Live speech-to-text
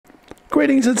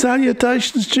Greetings and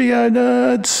salutations, Geo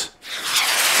nerds!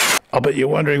 I bet you're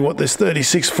wondering what this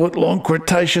 36-foot long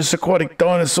Cretaceous aquatic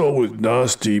dinosaur with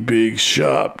nasty big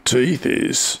sharp teeth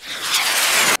is.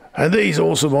 And these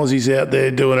awesome Aussies out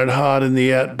there doing it hard in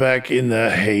the outback in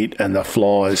the heat and the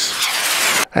flies.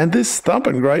 And this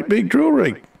thumping great big drill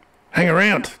rig. Hang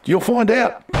around, you'll find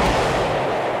out.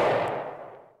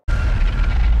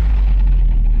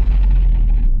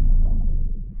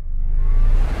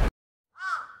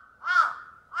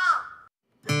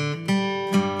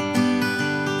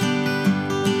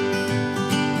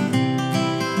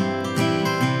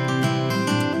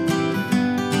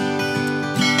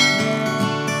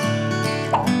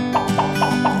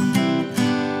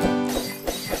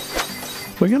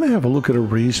 We're going to have a look at a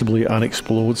reasonably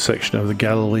unexplored section of the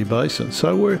Galilee Basin.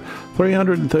 So we're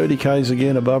 330 k's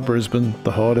again above Brisbane, the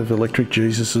height of Electric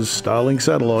Jesus' Starlink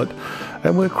satellite,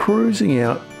 and we're cruising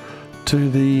out to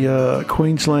the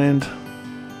Queensland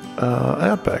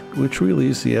outback, which really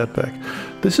is the outback.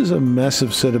 This is a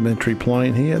massive sedimentary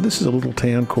plain here. This is a little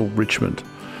town called Richmond.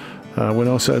 When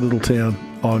I say little town,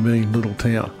 I mean little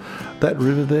town. That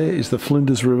river there is the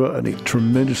Flinders River, a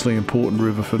tremendously important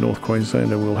river for North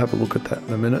Queensland, and we'll have a look at that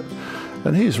in a minute.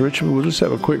 And here's Richmond. We'll just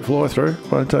have a quick fly through,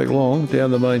 won't take long, down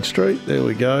the main street. There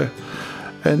we go.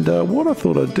 And what I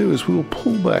thought I'd do is we'll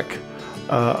pull back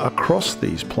across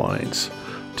these plains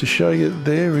to show you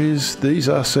these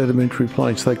are sedimentary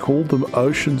plains. They call them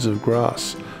oceans of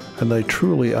grass, and they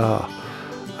truly are.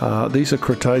 These are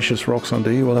Cretaceous rocks under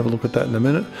here. We'll have a look at that in a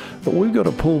minute. But we've got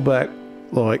to pull back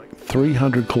like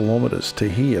 300 kilometres to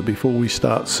here before we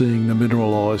start seeing the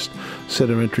mineralised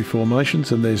sedimentary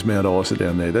formations, and there's Mount Isa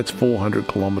down there. That's 400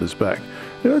 kilometres back.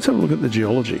 Now let's have a look at the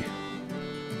geology.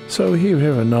 So here we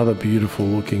have another beautiful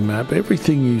looking map.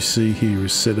 Everything you see here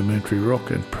is sedimentary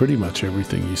rock, and pretty much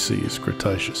everything you see is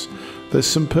Cretaceous. There's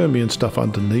some Permian stuff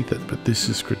underneath it, but this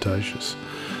is Cretaceous.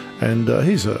 And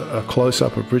here's a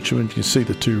close-up of Richmond. You can see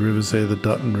the two rivers there, the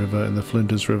Dutton River and the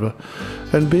Flinders River.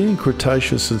 And being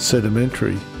Cretaceous and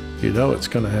sedimentary, you know it's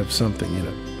going to have something in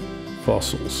it.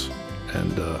 Fossils.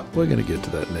 And we're going to get to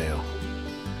that now.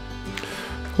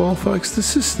 Well, folks,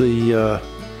 this is the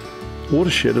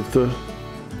watershed of the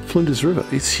Flinders River.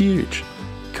 It's huge.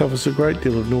 It covers a great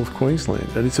deal of North Queensland,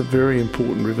 and it's a very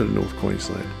important river to North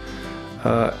Queensland.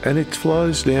 And it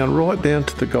flows down right down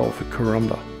to the Gulf at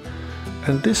Corumba.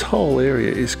 And this whole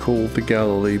area is called the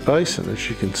Galilee Basin, as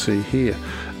you can see here.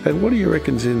 And what do you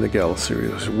reckon's in the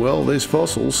Galilee? Well, there's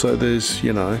fossils, so there's,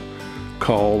 you know,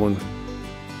 coal and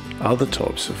other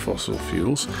types of fossil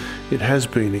fuels. It has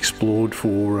been explored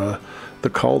for the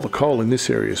coal. The coal in this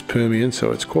area is Permian,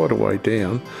 so it's quite a way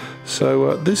down.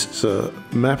 So this is a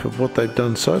map of what they've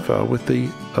done so far with the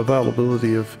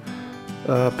availability of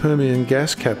Permian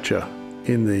gas capture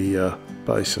in the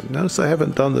basin. Notice they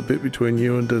haven't done the bit between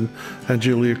Ewington and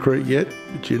Julia Creek yet,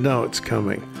 but you know it's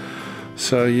coming.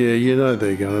 So yeah, you know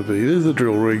they're going to be. There's the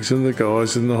drill rigs and the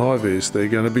guys in the high vis. They're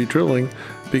going to be drilling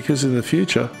because in the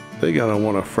future they're going to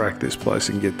want to frack this place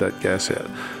and get that gas out.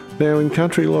 Now in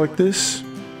country like this,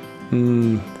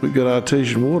 we've got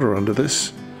artesian water under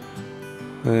this.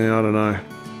 Yeah, I don't know.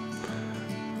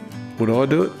 Would I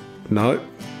do it? No.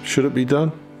 Should it be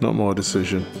done? Not my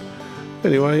decision.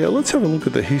 Anyway, let's have a look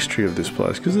at the history of this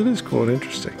place, because it is quite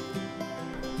interesting.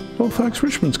 Well, folks,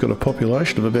 Richmond's got a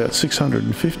population of about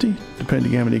 650,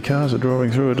 depending how many cars are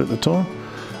driving through it at the time.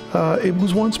 It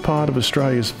was once part of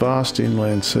Australia's vast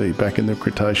inland sea back in the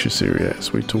Cretaceous area,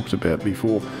 as we talked about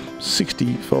before,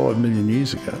 65 million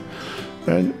years ago.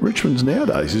 And Richmond's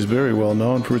nowadays is very well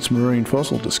known for its marine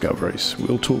fossil discoveries.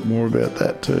 We'll talk more about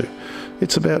that too.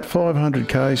 It's about 500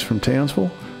 k's from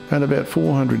Townsville, and about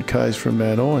 400 k's from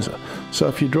Mount Isa. So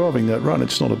if you're driving that run,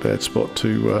 it's not a bad spot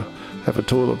to have a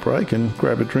toilet break and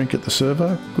grab a drink at the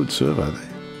servo. Good servo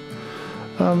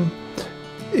there.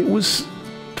 It was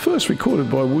first recorded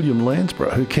by William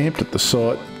Landsborough, who camped at the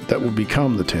site that would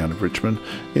become the town of Richmond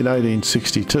in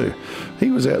 1862. He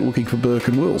was out looking for Burke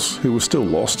and Wills, who were still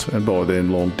lost and by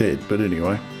then long dead, but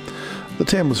anyway. The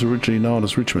town was originally known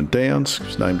as Richmond Downs. It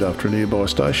was named after a nearby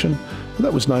station, and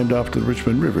that was named after the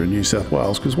Richmond River in New South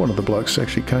Wales because one of the blokes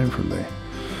actually came from there.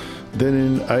 Then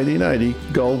in 1880,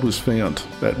 gold was found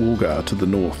at Woolgar to the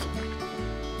north.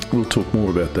 We'll talk more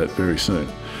about that very soon.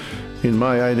 In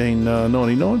May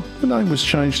 1899, the name was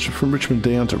changed from Richmond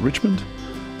Down to Richmond,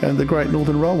 and the Great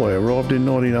Northern Railway arrived in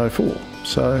 1904.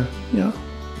 So, you know,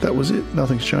 that was it.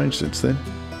 Nothing's changed since then.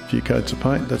 A few coats of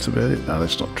paint, that's about it. No,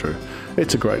 that's not true.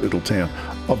 It's a great little town.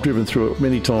 I've driven through it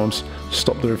many times,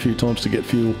 stopped there a few times to get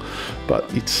fuel, but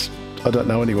I don't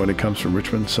know anyone who comes from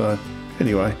Richmond, so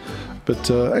anyway.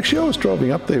 But actually I was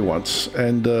driving up there once,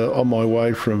 and on my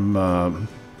way from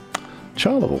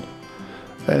Charleville.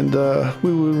 And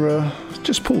we were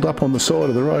just pulled up on the side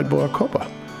of the road by a copper.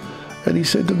 And he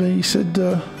said to me, he said,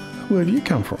 where have you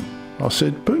come from? I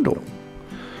said, Boondall.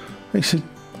 He said,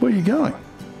 where are you going?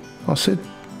 I said,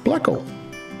 Blackall.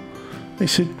 He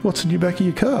said, what's in your back of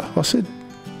your car? I said,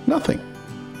 nothing.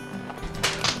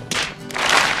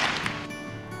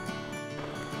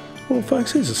 Well,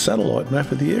 folks, here's a satellite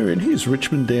map of the area, and here's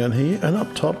Richmond down here, and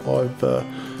up top I've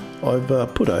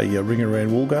put a ring around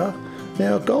Woolgar.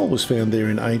 Now, gold was found there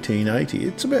in 1880.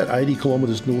 It's about 80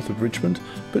 kilometres north of Richmond,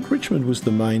 but Richmond was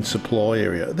the main supply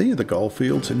area. There are the gold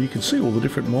fields, and you can see all the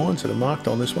different mines that are marked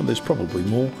on this one. There's probably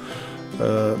more.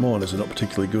 Miners are not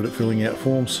particularly good at filling out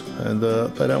forms, and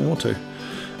they don't want to.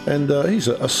 And here's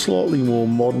a slightly more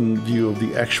modern view of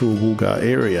the actual Woolgar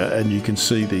area, and you can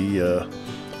see the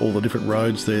all the different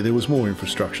roads there. There was more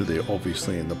infrastructure there,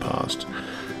 obviously, in the past.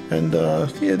 And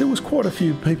yeah, there was quite a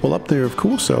few people up there, of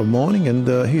course. They were mining, and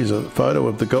here's a photo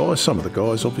of the guys. Some of the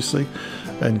guys, obviously,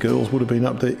 and girls would have been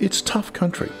up there. It's tough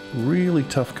country, really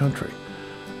tough country.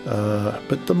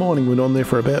 But the mining went on there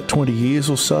for about 20 years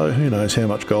or so. Who knows how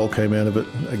much gold came out of it.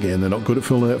 Again, they're not good at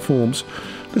filling out forms.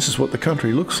 This is what the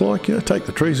country looks like. You know, take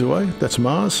the trees away, that's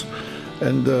Mars.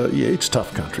 And yeah, it's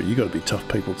tough country. You've got to be tough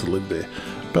people to live there.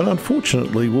 But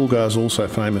unfortunately, Woolgar's also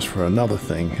famous for another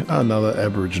thing, another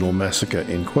Aboriginal massacre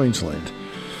in Queensland.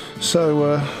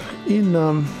 So in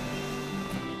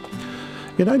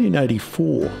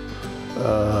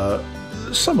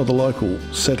 1884, some of the local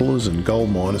settlers and gold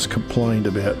miners complained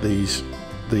about these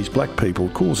black people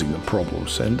causing them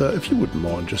problems, and if you wouldn't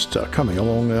mind just coming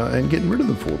along and getting rid of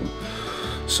them for them.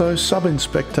 So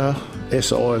Sub-Inspector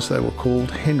SI, as they were called,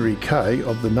 Henry Kay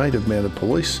of the Native Mounted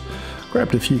Police,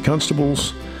 grabbed a few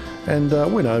constables and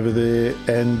went over there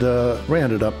and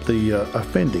rounded up the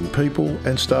offending people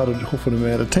and started hoofing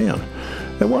them out of town.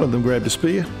 Now one of them grabbed a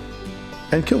spear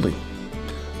and killed him.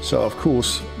 So of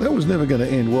course that was never going to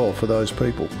end well for those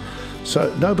people.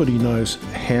 So nobody knows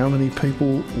how many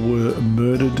people were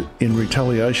murdered in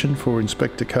retaliation for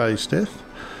Inspector Kay's death,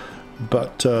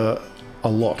 but a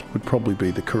lot would probably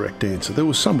be the correct answer. There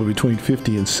was somewhere between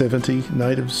 50 and 70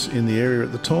 natives in the area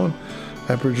at the time,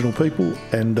 Aboriginal people,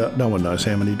 and no one knows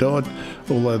how many died,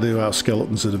 although there are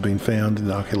skeletons that have been found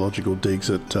in archaeological digs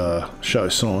that show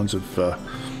signs of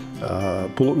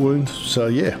bullet wounds. So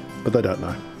yeah, but they don't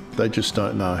know. They just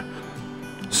don't know.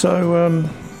 So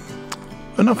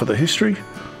enough of the history.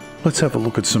 Let's have a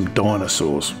look at some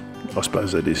dinosaurs. I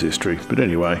suppose that is history, but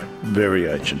anyway, very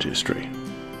ancient history.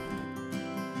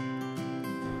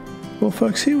 Well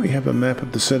folks, here we have a map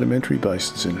of the sedimentary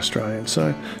basins in Australia. And so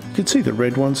you can see the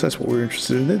red ones, that's what we're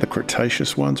interested in. They're the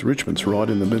Cretaceous ones. Richmond's right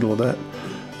in the middle of that.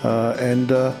 And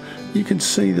you can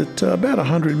see that about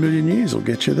 100 million years will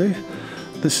get you there.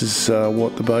 This is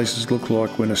what the basins looked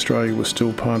like when Australia was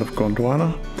still part of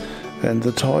Gondwana. And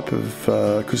the type of,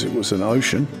 because it was an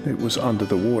ocean, it was under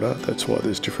the water, that's why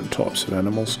there's different types of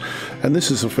animals. And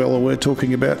this is a fellow we're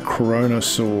talking about,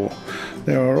 Kronosaur.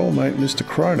 Now our old mate Mr.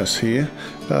 Cronus here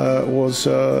was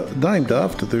named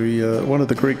after the one of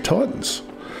the Greek titans,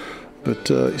 but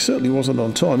he certainly wasn't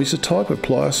on time. He's a type of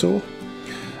pliosaur.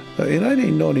 In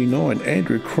 1899,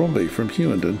 Andrew Crombie from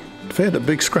Hughenden found a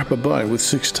big scrap of bone with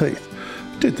 6 teeth.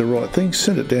 Did the right thing,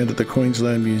 sent it down to the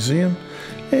Queensland Museum,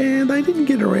 and they didn't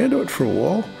get around to it for a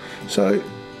while. So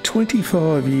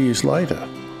 25 years later,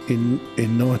 in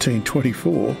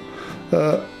 1924,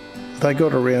 they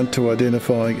got around to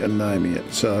identifying and naming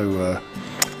it. So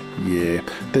yeah,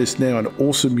 there's now an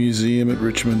awesome museum at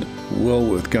Richmond, well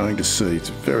worth going to see. It's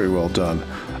very well done.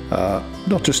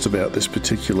 Not just about this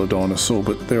particular dinosaur,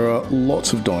 but there are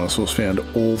lots of dinosaurs found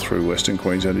all through Western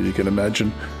Queensland, as you can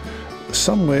imagine.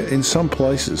 Somewhere in some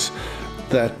places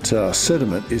that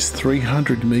sediment is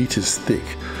 300 metres thick,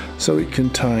 so it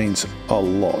contains a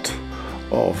lot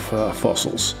of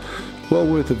fossils. Well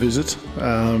worth a visit.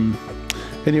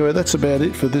 Anyway, that's about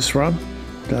it for this run.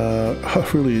 I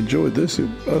really enjoyed this.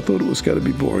 I thought it was going to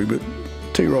be boring, but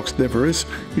T-Rox never is.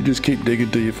 You just keep digging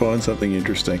till you find something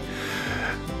interesting.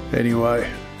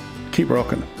 Anyway, keep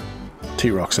rocking.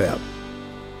 T-Rox out.